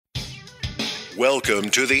Welcome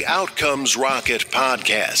to the Outcomes Rocket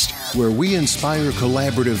podcast, where we inspire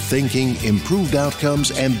collaborative thinking, improved outcomes,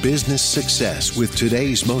 and business success with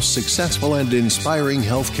today's most successful and inspiring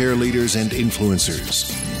healthcare leaders and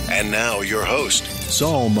influencers. And now your host,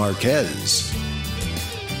 Saul Marquez.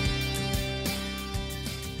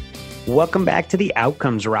 Welcome back to the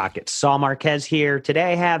Outcomes Rocket. Saul Marquez here.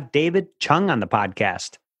 Today I have David Chung on the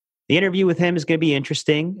podcast. The interview with him is going to be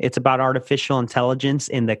interesting. It's about artificial intelligence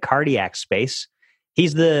in the cardiac space.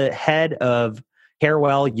 He's the head of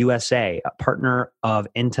Carewell USA, a partner of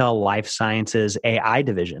Intel Life Sciences AI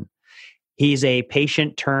division. He's a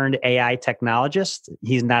patient-turned-AI technologist.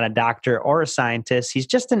 He's not a doctor or a scientist. He's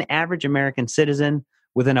just an average American citizen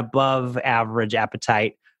with an above-average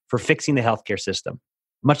appetite for fixing the healthcare system.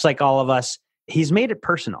 Much like all of us, he's made it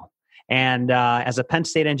personal. And as a Penn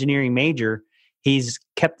State engineering major, he's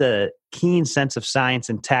kept a keen sense of science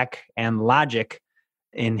and tech and logic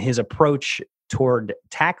in his approach toward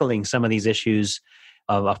tackling some of these issues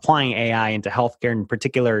of applying AI into healthcare, in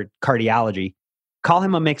particular cardiology. Call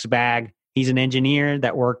him a mixed bag. He's an engineer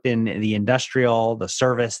that worked in the industrial, the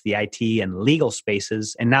service, the IT, and legal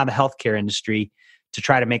spaces, and now the healthcare industry to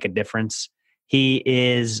try to make a difference. He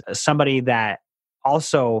is somebody that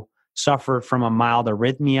also suffered from a mild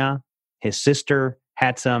arrhythmia. His sister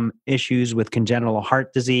had some issues with congenital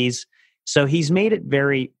heart disease. So he's made it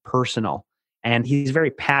very personal, and he's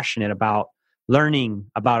very passionate about learning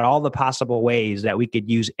about all the possible ways that we could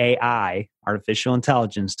use AI, artificial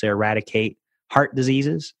intelligence, to eradicate heart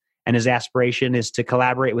diseases. And his aspiration is to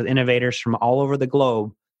collaborate with innovators from all over the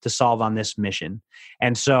globe to solve on this mission.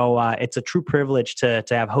 And so it's a true privilege to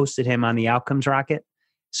have hosted him on the Outcomes Rocket.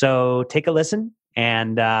 So take a listen,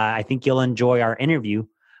 and I think you'll enjoy our interview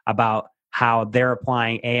about how they're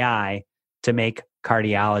applying AI to make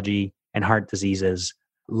cardiology and heart diseases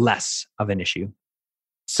less of an issue.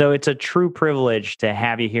 So it's a true privilege to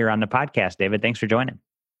have you here on the podcast, David. Thanks for joining.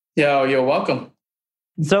 Yeah, you're welcome.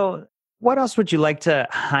 So what else would you like to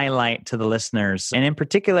highlight to the listeners? And in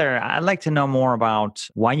particular, I'd like to know more about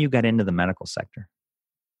why you got into the medical sector.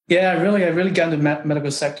 Yeah, I really got into the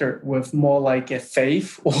medical sector with more like a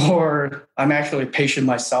faith, or I'm actually a patient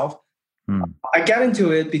myself. I got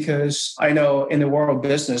into it because I know in the world of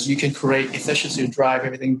business, you can create efficiency to drive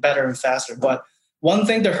everything better and faster. But one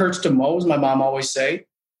thing that hurts the most, my mom always say,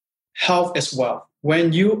 health is wealth.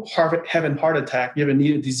 When you have a heart attack, you have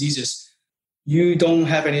needed diseases, you don't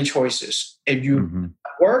have any choices. If you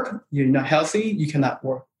work, you're not healthy, you cannot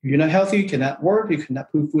work. If you're not healthy, you cannot work, you cannot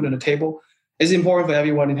put food on the table. It's important for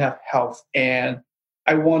everyone to have health. And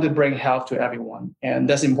I want to bring health to everyone. And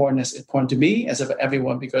that's important. It's important to me as of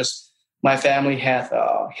everyone, because my family has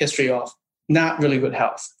a history of not really good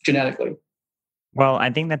health genetically. Well,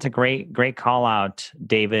 I think that's a great call out,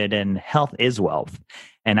 David. And health is wealth.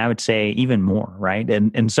 And I would say even more, right?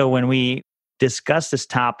 And so when we discuss this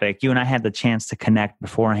topic, you and I had the chance to connect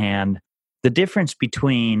beforehand. The difference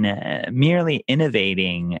between merely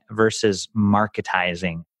innovating versus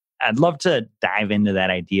marketizing. I'd love to dive into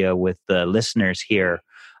that idea with the listeners here.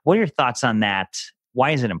 What are your thoughts on that?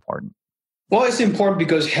 Why is it important? Well, it's important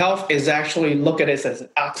because health is actually, look at it as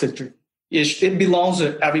oxygen. It belongs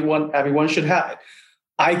to everyone. Everyone should have it.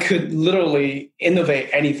 I could literally innovate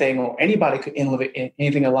anything, or anybody could innovate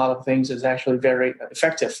anything. A lot of things is actually very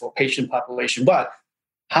effective for patient population. But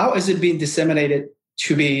how is it being disseminated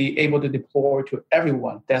to be able to deploy to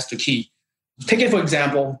everyone? That's the key. Take it for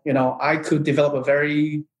example, I could develop a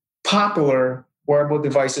very popular wearable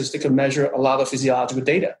devices that can measure a lot of physiological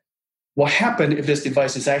data. What happened if this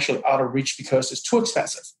device is actually out of reach because it's too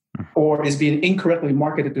expensive, or is being incorrectly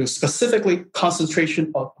marketed to specifically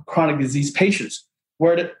concentration of chronic disease patients,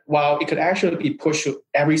 while it could actually be pushed to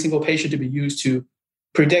every single patient to be used to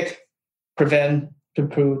predict, prevent,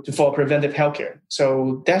 for preventive healthcare.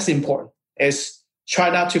 So that's important. Is try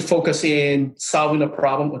not to focus in solving the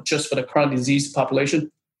problem just for the chronic disease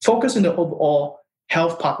population. Focus on the overall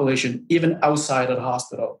health population, even outside of the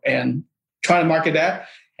hospital, and try to market that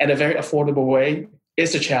in a very affordable way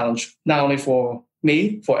is a challenge, not only for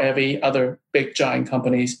me, for every other big giant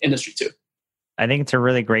company's industry too. I think it's a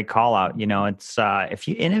really great call out. It's if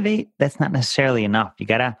you innovate, that's not necessarily enough. You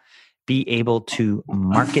got to be able to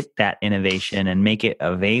market that innovation and make it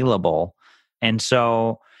available. And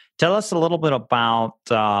so tell us a little bit about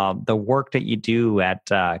the work that you do at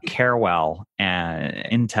Carewell and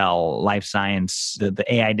Intel Life Science, the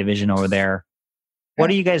AI division over there. What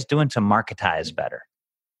are you guys doing to marketize better?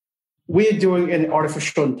 We're doing an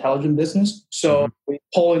artificial intelligence business. So we're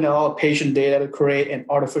pulling out patient data to create an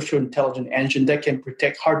artificial intelligence engine that can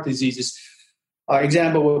predict heart diseases.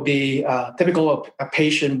 Example would be typical of a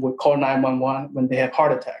patient would call 911 when they have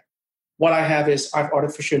heart attack. What I have is I have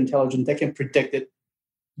artificial intelligence that can predict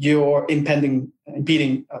your impending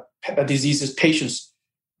diseases patients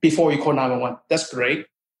before you call 911. That's great.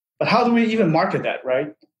 But how do we even market that,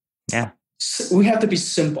 right? Yeah. We have to be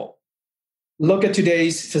simple. Look at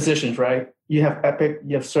today's physicians, right? You have Epic,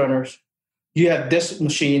 you have Cerner, you have this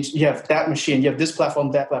machines, you have that machine, you have this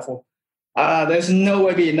platform, that platform. There's no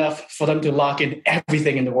way enough for them to lock in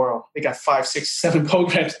everything in the world. They got 5, 6, 7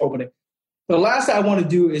 programs opening. The last thing I want to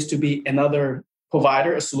do is to be another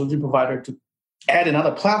provider, a solution provider, to add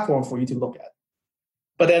another platform for you to look at.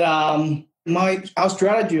 But then our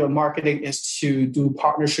strategy of marketing is to do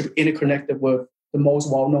partnership interconnected with the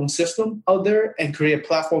most well-known system out there and create a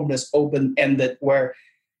platform that's open-ended where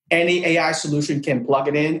any AI solution can plug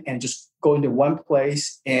it in and just go into one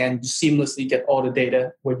place and seamlessly get all the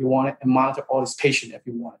data where you want it and monitor all these patients if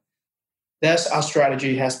you want it. That's our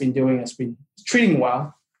strategy has been doing. It's been treating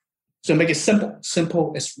well. So make it simple.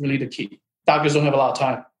 Simple is really the key. Doctors don't have a lot of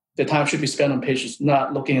time. The time should be spent on patients,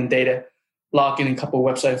 not looking in data, logging in a couple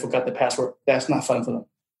of websites, forgot the password. That's not fun for them.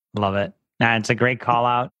 Love it. It's a great call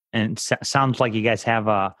out. And it sounds like you guys have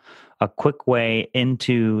a quick way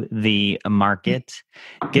into the market.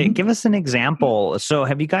 Give us an example. So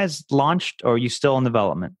have you guys launched or are you still in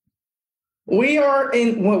development? We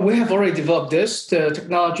have already developed this. The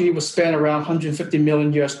technology was spent around $150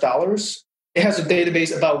 million US. It has a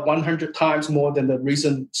database about 100 times more than the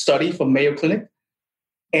recent study from Mayo Clinic.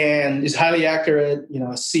 And it's highly accurate.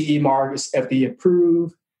 CE mark is FDA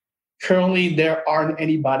approved. Currently, there aren't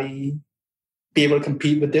anybody be able to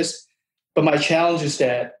compete with this. But my challenge is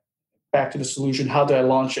that, back to the solution, how do I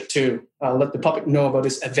launch it too? Let the public know about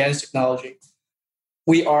this advanced technology.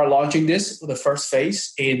 We are launching this for the first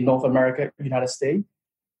phase in North America, United States,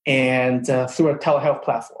 and through a telehealth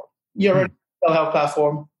platform. You're already a telehealth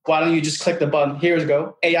platform. Why don't you just click the button? Here we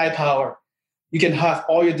go, AI power. You can have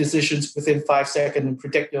all your decisions within 5 seconds and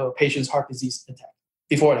predict your patient's heart disease attack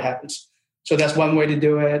before it happens. So that's one way to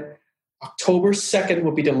do it. October 2nd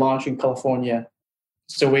will be the launch in California.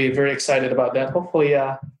 So we're very excited about that. Hopefully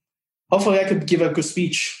I could give a good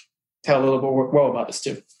speech, tell a little bit more about this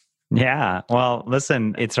too. Yeah. Well,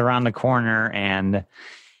 listen, it's around the corner and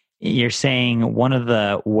you're saying one of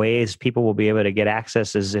the ways people will be able to get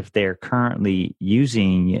access is if they're currently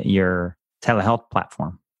using your telehealth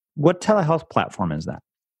platform. What telehealth platform is that?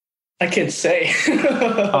 I can't say.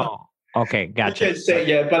 Oh, okay. Gotcha. I can't say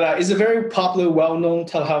yet, but it's a very popular, well-known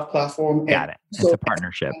telehealth platform. Got it. It's a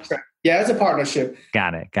partnership. Yeah, it's a partnership.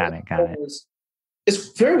 Got it.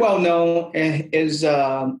 It's very well-known and is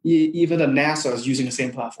even the NASA is using the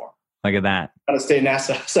same platform. Look at that. Out of state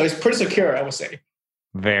NASA. So it's pretty secure, I would say.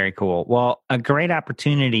 Very cool. Well, a great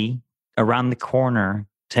opportunity around the corner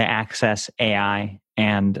to access AI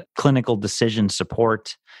and clinical decision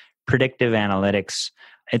support, predictive analytics.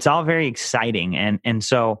 It's all very exciting. And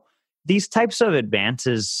so these types of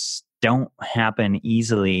advances don't happen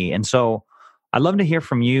easily. And so I'd love to hear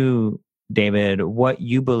from you, David, what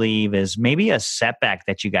you believe is maybe a setback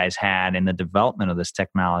that you guys had in the development of this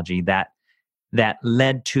technology that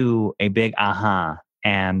led to a big aha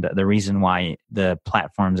and the reason why the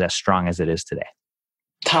platform's as strong as it is today.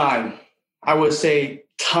 Time. I would say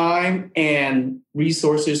time and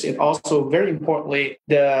resources, and also very importantly,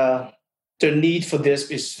 the need for this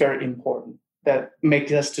is very important. That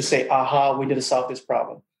makes us to say, aha, we need to solve this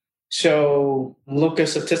problem. So look at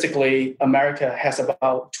statistically, America has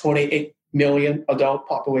about 28 million adult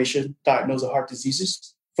population diagnosed with heart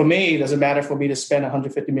diseases. For me, it doesn't matter for me to spend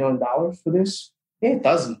 $150 million for this. It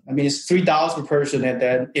doesn't. I mean, it's $3 per person. And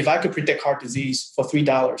then if I could predict heart disease for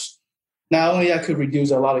 $3, not only I could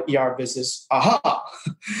reduce a lot of ER visits,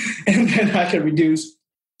 and then I could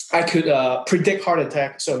predict heart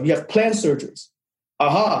attack. So you have planned surgeries.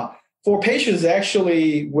 For patients that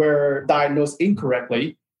actually were diagnosed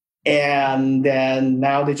incorrectly, and then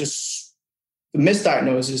now they just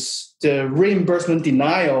misdiagnosis, the reimbursement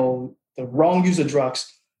denial, the wrong use of drugs,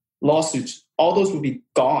 lawsuits, all those would be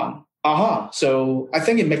gone. So I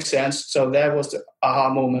think it makes sense. So that was the aha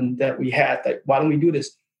moment that we had. Like, why don't we do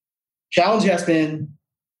this? Challenge has been,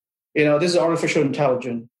 this is artificial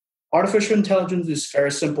intelligence. Artificial intelligence is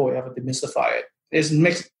very simple. You have to demystify it. It's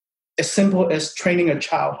as simple as training a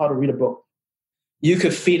child how to read a book. You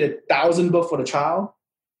could feed 1,000 books for the child.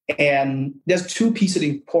 And there's two pieces of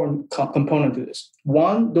important component to this.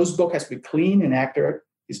 One, those books has to be clean and accurate.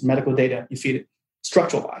 It's medical data. You feed it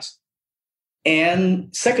structural-wise.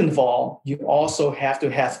 And second of all, you also have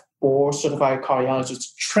to have board certified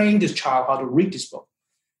cardiologists train this child how to read this book.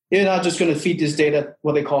 You're not just going to feed this data,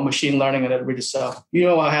 what they call machine learning, and then read itself. You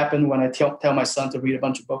know what happened when I tell my son to read a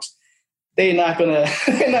bunch of books? they're not gonna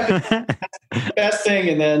best thing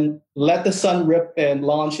and then let the sun rip and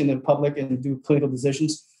launch in the public and do clinical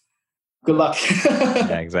decisions. Good luck.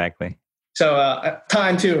 Yeah, exactly. So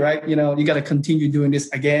time too, right? You got to continue doing this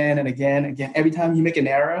again and again and again. Every time you make an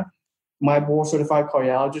error, my board certified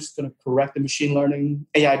cardiologist is going to correct the machine learning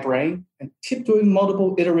AI brain and keep doing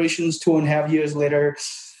multiple iterations. 2.5 years later,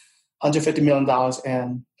 $150 million,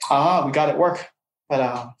 and we got it work.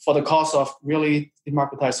 But for the cost of really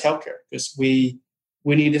democratized healthcare, because we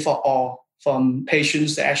need it for all, from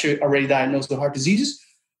patients that actually already diagnosed with heart diseases,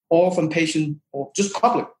 or from patients or just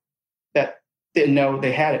public that didn't know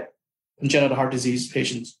they had it, congenital heart disease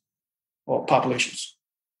patients or populations.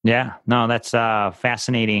 Yeah, no, that's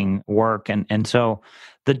fascinating work. And so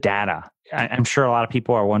the data, I'm sure a lot of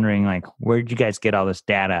people are wondering, like, where did you guys get all this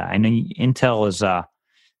data? I know Intel is a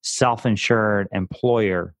self-insured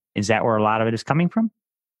employer. Is that where a lot of it is coming from?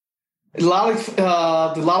 A lot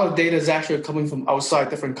of data is actually coming from outside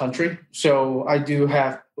different country. So I do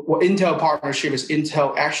have Intel partnership is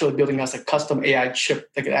Intel actually building us a custom AI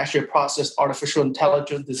chip that can actually process artificial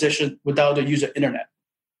intelligence decision without the user internet.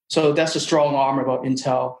 So that's the strong arm about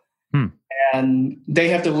Intel. And they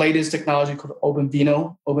have the latest technology called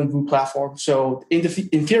OpenVINO platform. So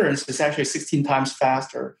inference is actually 16 times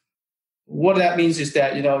faster. What that means is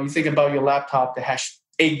that, you think about your laptop that has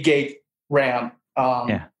 8 gig RAM.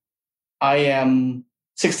 I am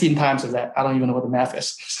 16 times of that. I don't even know what the math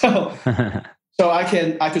is. So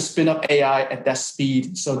I could spin up AI at that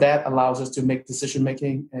speed. So that allows us to make decision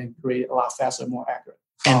making and create a lot faster and more accurate.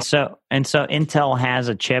 And so Intel has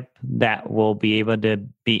a chip that will be able to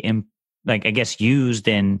be used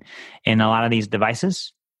in a lot of these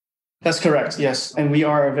devices. That's correct. Yes, and we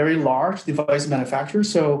are a very large device manufacturer.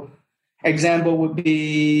 So example would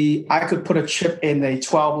be I could put a chip in a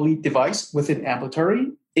 12-lead device within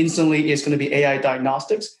ambulatory. Instantly, it's going to be AI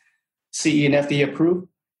diagnostics, CE and FDA approved,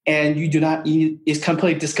 and you do not need. It's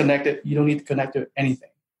completely disconnected. You don't need to connect to anything.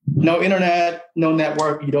 No internet, no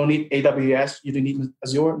network. You don't need AWS. You don't need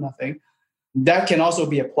Azure, nothing. That can also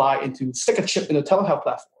be applied into stick a chip in a telehealth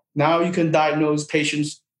platform. Now you can diagnose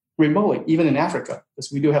patients remotely, even in Africa,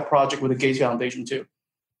 because we do have project with the Gates Foundation too.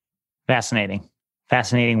 Fascinating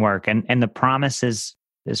work. And the promise is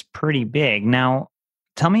pretty big. Now,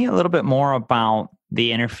 tell me a little bit more about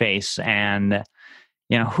the interface and,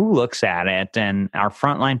 who looks at it, and are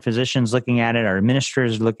frontline physicians looking at it? Are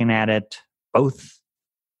administrators looking at it? Both?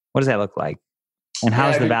 What does that look like? And how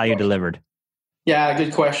is the value delivered? Yeah,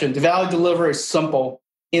 good question. The value delivery is simple.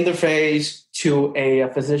 Interface to a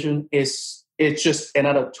physician it's just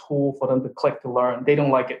another tool for them to click to learn. They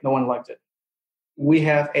don't like it. No one likes it. We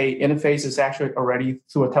have a interface that's actually already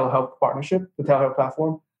through a telehealth partnership, the telehealth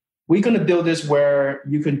platform. We're going to build this where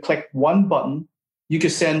you can click one button. You can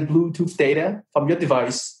send Bluetooth data from your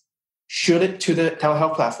device, shoot it to the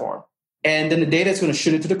telehealth platform, and then the data is going to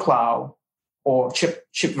shoot it to the cloud or chip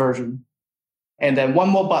version. And then one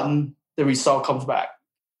more button, the result comes back.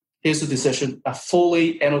 Here's the decision, a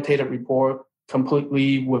fully annotated report,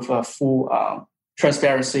 completely with a full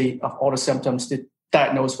transparency of all the symptoms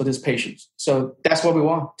diagnosed for this patient. So that's what we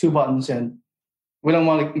want, 2 buttons. And we don't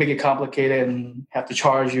want to make it complicated and have to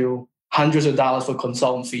charge you hundreds of dollars for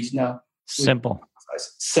consultant fees. No. Simple.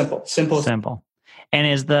 And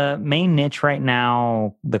is the main niche right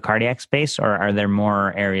now the cardiac space, or are there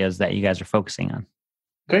more areas that you guys are focusing on?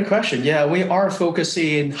 Great question. Yeah, we are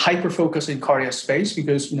hyper-focusing cardiac space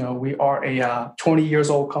because, we are a 20 years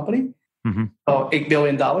old company, $8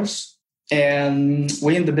 billion. And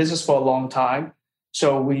we're in the business for a long time.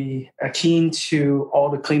 So we are keen to all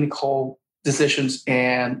the clinical decisions,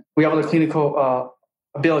 and we have the clinical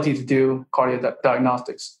ability to do cardiac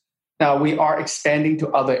diagnostics. Now, we are expanding to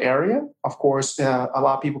other area. Of course, a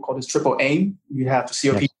lot of people call this triple aim. You have the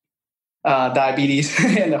COPD, diabetes,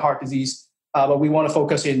 and the heart disease. But we want to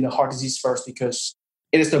focus in the heart disease first because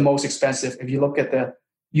it is the most expensive. If you look at the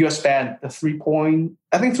U.S. spend, the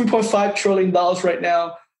 $3.5 trillion right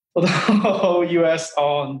now for the whole U.S.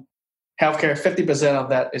 on healthcare, 50% of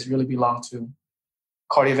that is really belong to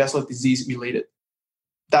cardiovascular disease related.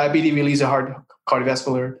 Diabetes release a heart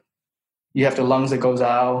cardiovascular. You have the lungs that goes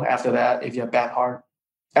out. After that, if you have bad heart,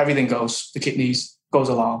 everything goes. The kidneys goes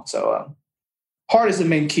along. So heart is the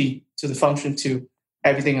main key to the function to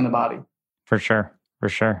everything in the body. For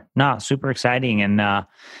sure. No, super exciting. And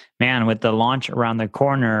man, with the launch around the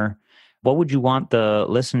corner, what would you want the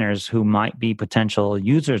listeners who might be potential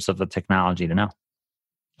users of the technology to know?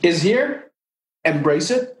 Is here,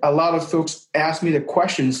 embrace it. A lot of folks ask me the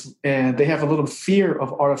questions and they have a little fear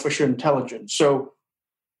of artificial intelligence. So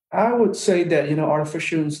I would say that,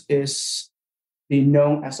 artificial is being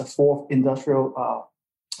known as a fourth industrial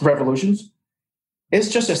revolutions, it's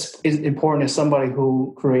just as important as somebody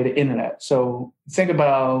who created internet. So think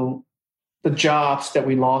about the jobs that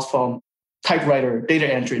we lost from typewriter,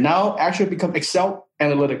 data entry, now actually become Excel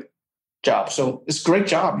analytic jobs. So it's a great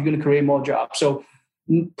job. You're going to create more jobs. So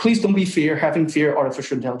please don't be having fear of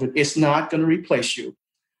artificial intelligence. It's not going to replace you.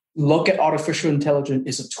 Look at artificial intelligence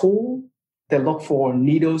as a tool that look for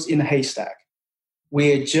needles in a haystack.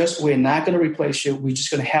 We're not going to replace you. We're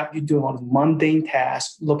just going to help you do all the mundane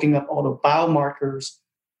tasks, looking up all the biomarkers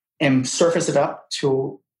and surface it up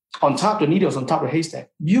to on top of the needles, on top of the haystack.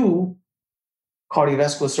 You,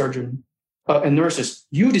 cardiovascular surgeon and nurses,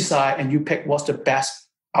 you decide and you pick what's the best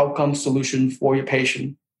outcome solution for your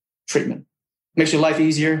patient treatment. Makes your life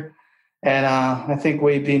easier. And I think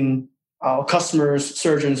our customers,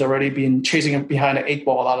 surgeons already been chasing behind the 8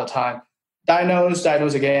 ball a lot of the time. Diagnose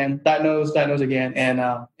again.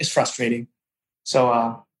 And it's frustrating.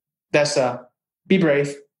 So that's be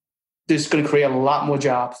brave. This is going to create a lot more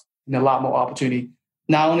jobs and a lot more opportunity,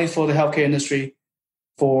 not only for the healthcare industry,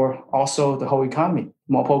 for also the whole economy.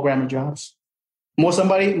 More programming jobs, more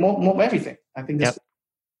everything. I think that's. Yep.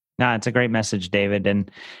 No, it's a great message, David.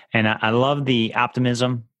 And I love the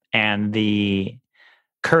optimism and the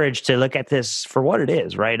courage to look at this for what it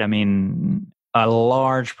is, right? I mean, a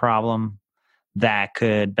large problem that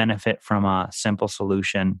could benefit from a simple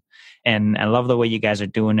solution. And I love the way you guys are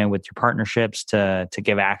doing it with your partnerships to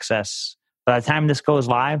give access. By the time this goes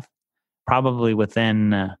live, probably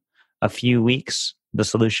within a few weeks, the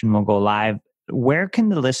solution will go live. Where can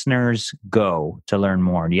the listeners go to learn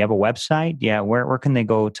more? Do you have a website? Yeah, where can they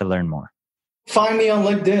go to learn more? Find me on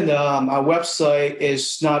LinkedIn. Our website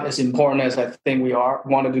is not as important as I think we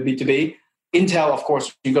wanted to be. Intel, of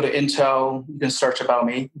course, you go to Intel, you can search about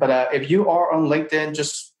me. But if you are on LinkedIn,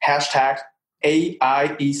 just hashtag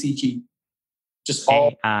AIECG. Just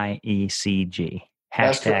all AIECG.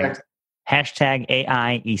 Hashtag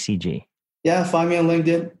AIECG. Yeah, find me on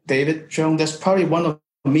LinkedIn, David Chung. That's probably one of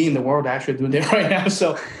me in the world actually doing it right now.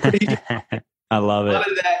 So I love it.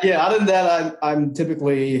 Other than that, I'm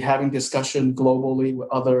typically having discussion globally with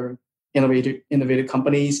other innovative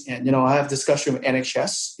companies. And, I have discussion with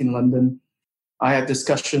NHS in London. I have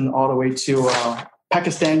discussion all the way to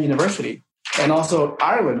Pakistan University and also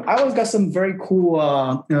Ireland. Ireland's got some very cool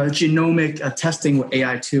genomic testing with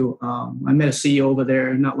AI too. I met a CEO over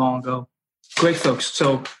there not long ago. Great folks.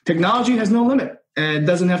 So technology has no limit. It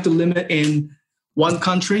doesn't have to limit in one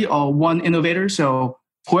country or one innovator. So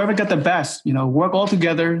whoever got the best, work all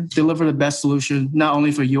together, deliver the best solution, not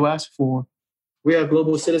only for US, we are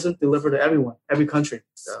global citizens, deliver to everyone, every country.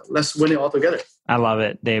 Let's win it all together. I love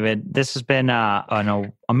it, David. This has been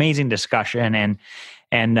an amazing discussion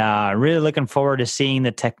and really looking forward to seeing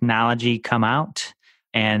the technology come out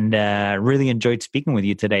and really enjoyed speaking with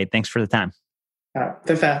you today. Thanks for the time.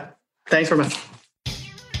 Thanks very much.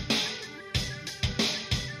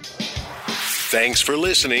 Thanks for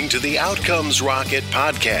listening to the Outcomes Rocket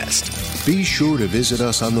podcast. Be sure to visit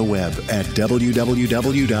us on the web at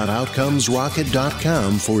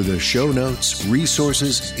www.outcomesrocket.com for the show notes,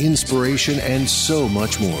 resources, inspiration, and so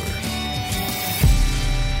much more.